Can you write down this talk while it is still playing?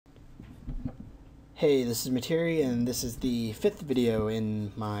Hey, this is Metiri, and this is the 5th video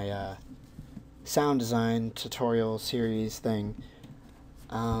in my sound design tutorial series thing.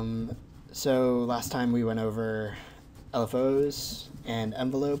 So last time we went over LFOs and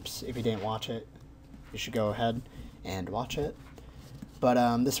envelopes. If you didn't watch it, you should go ahead and watch it.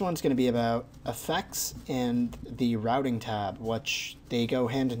 But this one's going to be about effects and the routing tab, which they go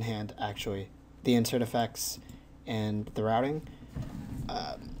hand in hand, actually. The insert effects and the routing.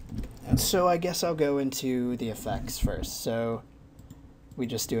 So I guess I'll go into the effects first. So we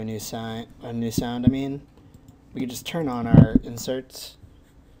just do a new sound. We can just turn on our inserts.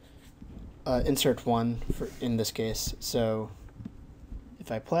 Insert 1 for in this case. So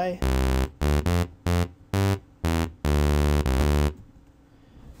if I play,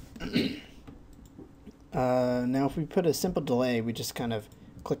 now if we put a simple delay, we just kind of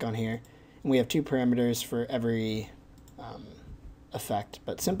click on here, and we have 2 parameters for every effect,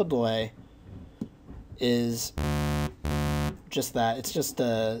 but simple delay is just that. It's just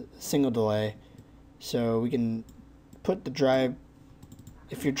a single delay, so we can put the dry,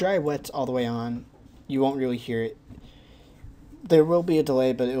 if your dry wet's all the way on, you won't really hear it. There will be a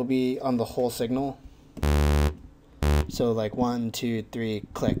delay, but it will be on the whole signal. So like 1, 2, 3,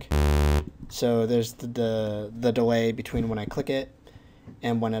 click. So there's the delay between when I click it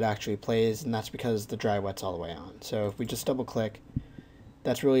and when it actually plays, and that's because the dry wet's all the way on. So if we just double click,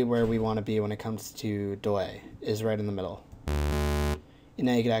 that's really where we want to be when it comes to delay, is right in the middle. And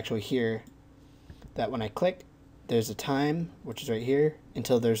now you can actually hear that when I click, there's a time, which is right here,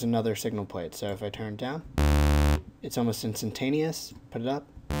 until there's another signal played. So if I turn it down, it's almost instantaneous. Put it up,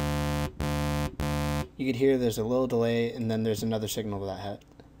 you could hear there's a little delay, and then there's another signal that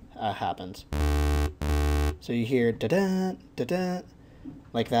happens. So you hear da-da, da-da,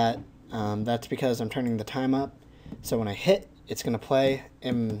 like that. That's because I'm turning the time up, so when I hit, it's going to play,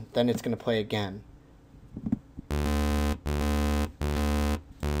 and then it's going to play again.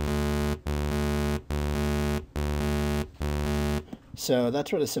 So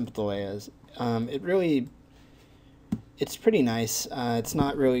that's what a simple delay is. It's pretty nice. It's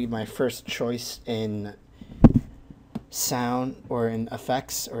not really my first choice in sound or in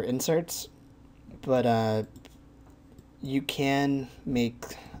effects or inserts, but you can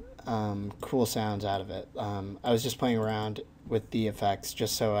make cool sounds out of it. I was just playing around with the effects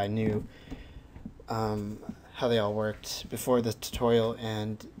just so I knew how they all worked before the tutorial,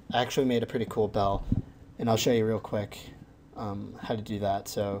 and I actually made a pretty cool bell, and I'll show you real quick how to do that.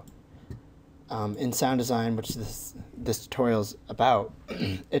 So in sound design, which this tutorial is about,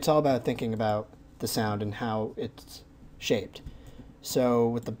 it's all about thinking about the sound and how it's shaped. So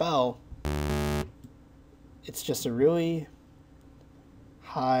with the bell, it's just a really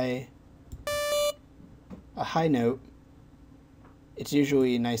high note. It's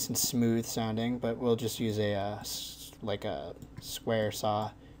usually nice and smooth sounding, but we'll just use like a square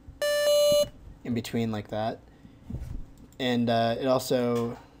saw in between like that. And it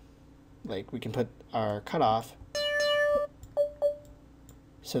also, like, we can put our cutoff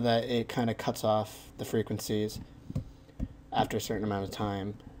so that it kind of cuts off the frequencies after a certain amount of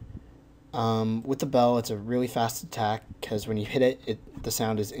time. With the bell, it's a really fast attack because when you hit it, the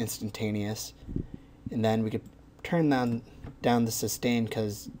sound is instantaneous. And then we could turn down the sustain,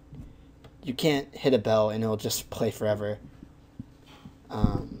 because you can't hit a bell and it'll just play forever.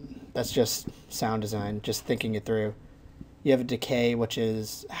 That's just sound design, just thinking it through. You have a decay, which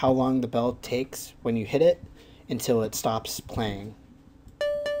is how long the bell takes when you hit it until it stops playing.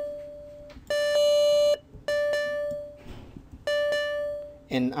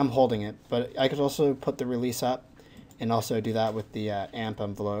 And I'm holding it, but I could also put the release up and also do that with the amp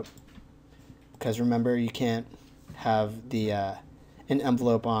envelope. Because remember, you can't have the an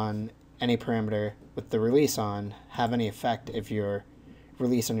envelope on any parameter with the release on have any effect if your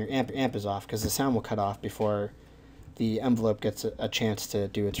release on your amp is off, because the sound will cut off before the envelope gets a chance to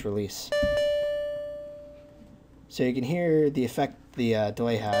do its release. So you can hear the effect the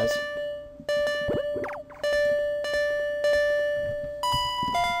delay has.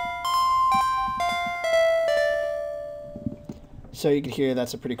 So you can hear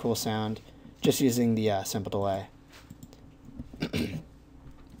that's a pretty cool sound just using the simple delay.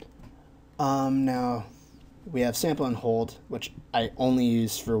 Now we have sample and hold, which I only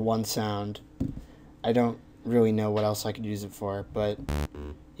use for one sound. I don't really know what else I could use it for, but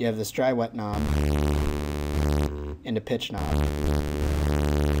you have this dry wet knob and a pitch knob,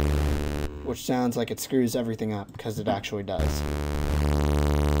 which sounds like it screws everything up, because it actually does.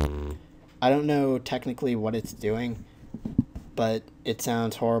 I don't know technically what it's doing, but it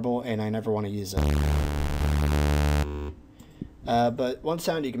sounds horrible and I never want to use it. But one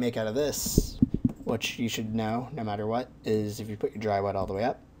sound you can make out of this which you should know no matter what, is if you put your dry wet all the way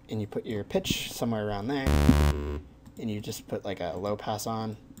up and you put your pitch somewhere around there and you just put like a low pass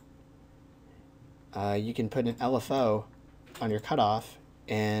on, you can put an LFO on your cutoff,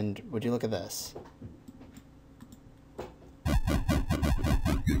 and would you look at this?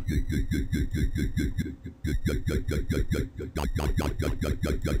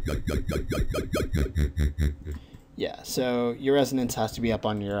 Yeah, so your resonance has to be up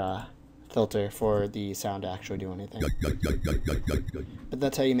on your filter for the sound to actually do anything. But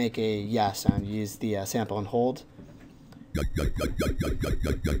that's how you make a yeah sound. You use the sample and hold.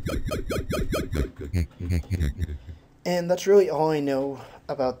 And that's really all I know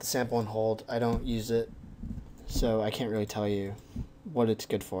about the sample and hold. I don't use it, so I can't really tell you what it's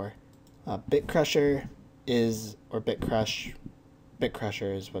good for. Bit crusher is, or bit crusher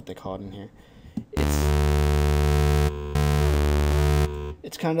is what they call it in here.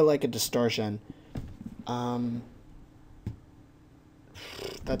 It's kind of like a distortion.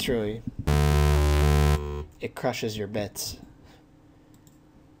 That's really, it crushes your bits.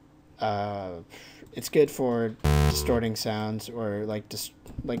 It's good for distorting sounds, or like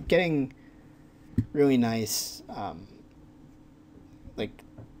getting really nice like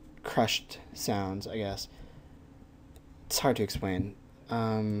crushed sounds, I guess. It's hard to explain.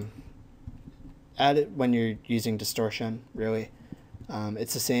 Add it when you're using distortion, really.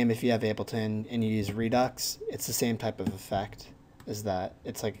 It's the same if you have Ableton and you use Redux. It's the same type of effect as that.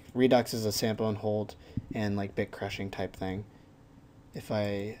 It's like Redux is a sample and hold and like bit crushing type thing, if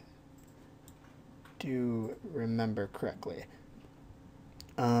I do remember correctly.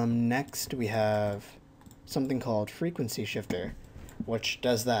 Next we have something called frequency shifter, which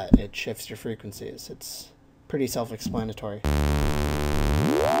does that. It shifts your frequencies. It's pretty self-explanatory.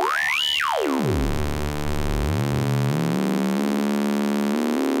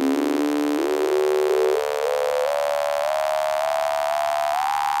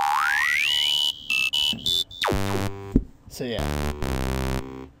 So yeah.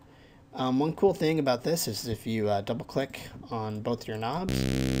 One cool thing about this is if you double click on both your knobs,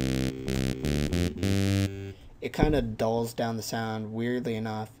 it kind of dulls down the sound weirdly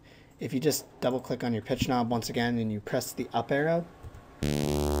enough. If you just double click on your pitch knob once again and you press the up arrow,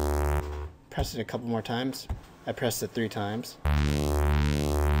 press it a couple more times. I pressed it 3 times.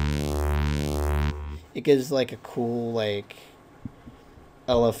 It gives like a cool like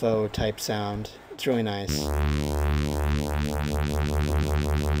LFO type sound. It's really nice.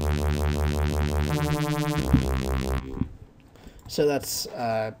 So that's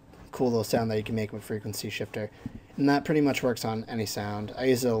a cool little sound that you can make with frequency shifter. And that pretty much works on any sound. I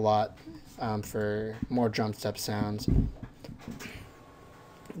use it a lot for more drum step sounds.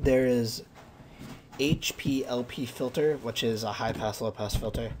 There is HPLP filter, which is a high pass, low pass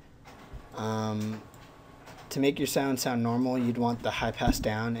filter. To make your sound normal, you'd want the high pass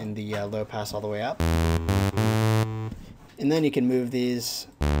down and the low pass all the way up. And then you can move these,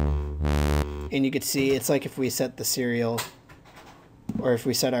 and you can see it's like if we set the serial, or if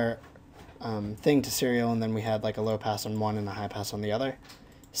we set our thing to serial and then we had like a low pass on one and a high pass on the other.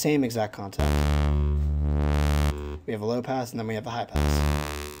 Same exact concept. We have a low pass and then we have a high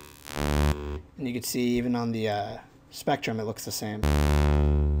pass. And you can see even on the spectrum it looks the same.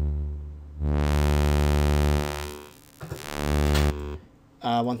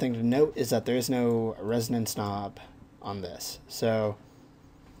 One thing to note is that there is no resonance knob on this. So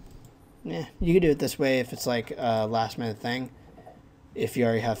yeah, you can do it this way if it's like a last minute thing. If you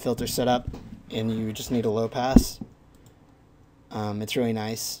already have filters set up and you just need a low pass, it's really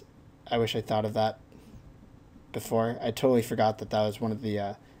nice. I wish I thought of that before. I totally forgot that that was one of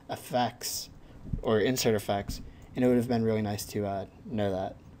the effects or insert effects, and it would have been really nice to know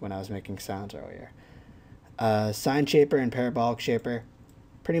that when I was making sounds earlier. Sine shaper and parabolic shaper,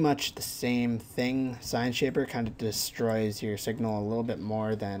 pretty much the same thing. Sine shaper kind of destroys your signal a little bit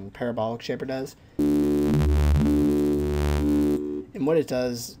more than parabolic shaper does. And what it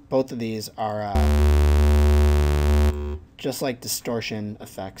does, both of these are just like distortion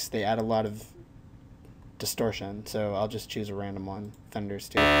effects. They add a lot of distortion, so I'll just choose a random one, Fenders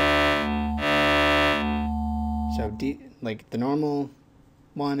too. So like the normal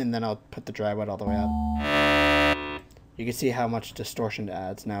one, and then I'll put the dry wet all the way up. You can see how much distortion it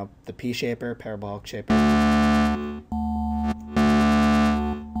adds. Now the P shaper, parabolic shaper.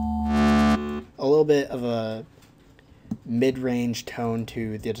 A little bit of a mid-range tone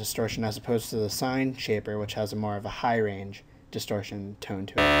to the distortion as opposed to the sine shaper, which has a more of a high-range distortion tone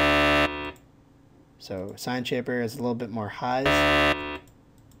to it. So sine shaper is a little bit more highs.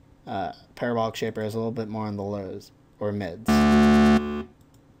 Parabolic shaper is a little bit more on the lows or mids.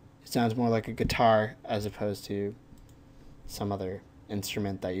 sounds more like a guitar as opposed to some other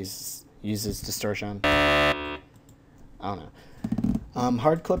instrument that uses distortion. I don't know.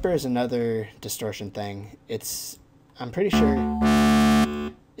 Hard clipper is another distortion thing. I'm pretty sure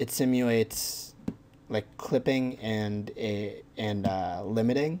it simulates like clipping and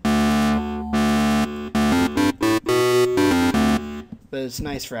limiting. But it's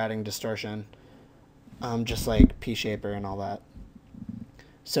nice for adding distortion, just like P-Shaper and all that.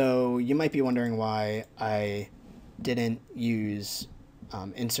 So you might be wondering why I didn't use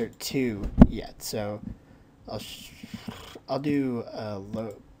insert 2 yet. So I'll do a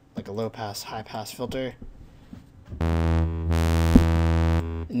low pass, high pass filter, and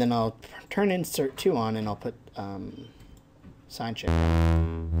then I'll turn insert 2 on, and I'll put sine shape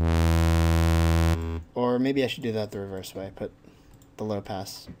on. Or maybe I should do that the reverse way. Put the low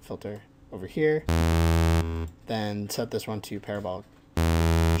pass filter over here, then set this one to parabolic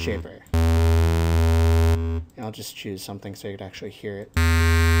shaper. And I'll just choose something so you could actually hear it.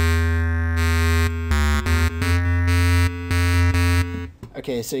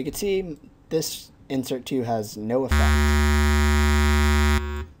 Okay, so you can see this insert 2 has no effect.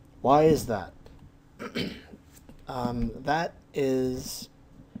 Why is that? That is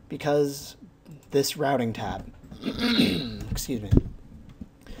because this routing tab, excuse me,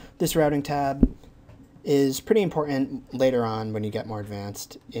 this routing tab is pretty important later on when you get more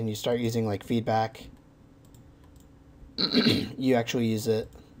advanced and you start using like feedback. You actually use it,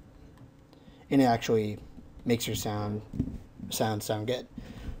 and it actually makes your sound good.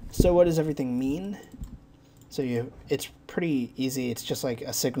 So what does everything mean? So it's pretty easy. It's just like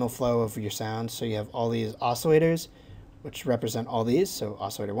a signal flow of your sound. So you have all these oscillators, which represent all these. So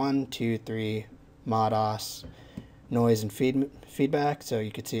oscillator 1, 2, 3, mod os, noise and feedback. So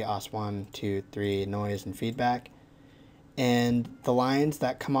you could see os 1, 2, 3, noise and feedback. And the lines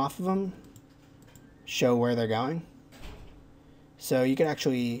that come off of them show where they're going. So you could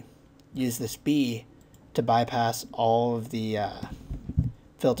actually use this B to bypass all of the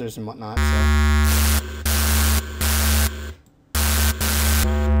filters and whatnot.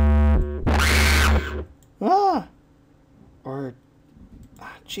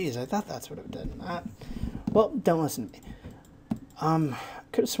 Geez, I thought that's what it did. Well, don't listen to me.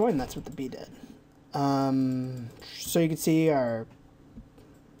 Could have sworn that's what the B did. So you can see our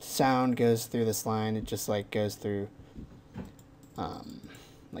sound goes through this line. It just like goes through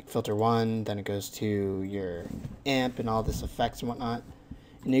like filter 1, then it goes to your amp and all this effects and whatnot.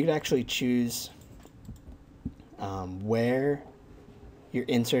 And you could actually choose where your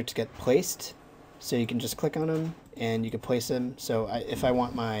inserts get placed. So you can just click on them and you can place them. So if I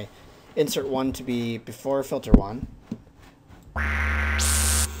want my insert 1 to be before filter 1,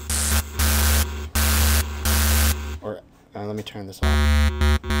 or let me turn this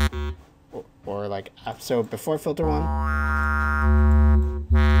off, or like, so before filter 1,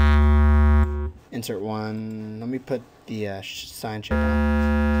 insert 1, let me put the sine shape on.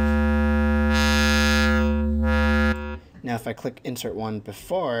 Now if I click insert 1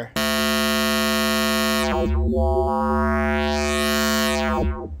 before,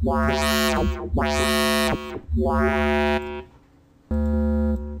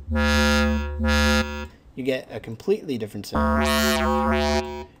 you get a completely different sound.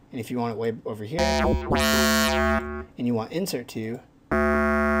 And if you want it way over here, and you want insert 2,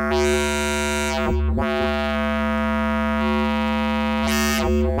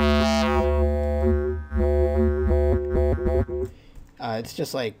 it's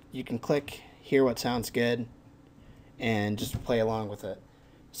just like you can click, hear what sounds good, and just play along with it.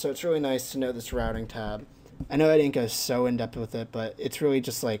 So it's really nice to know this routing tab. I know I didn't go so in depth with it, but it's really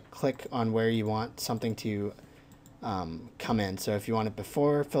just like click on where you want something to come in. So if you want it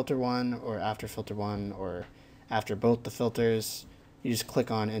before filter 1 or after filter 1 or after both the filters, you just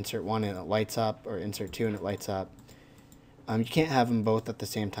click on insert 1 and it lights up, or insert 2 and it lights up. You can't have them both at the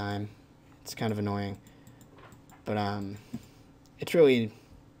same time. It's kind of annoying, but it's really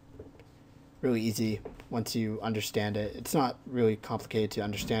easy once you understand it. It's not really complicated to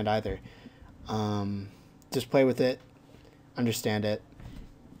understand either. Just play with it, understand it,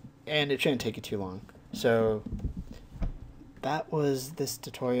 and it shouldn't take you too long. So that was this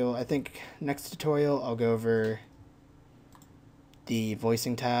tutorial. I think next tutorial I'll go over the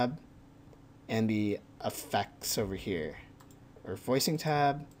voicing tab and the effects over here, or voicing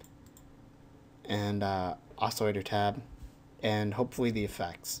tab and oscillator tab, and hopefully the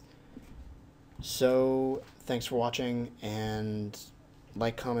effects. So thanks for watching, and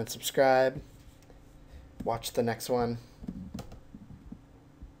like, comment, subscribe, watch the next one,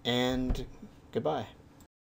 and goodbye.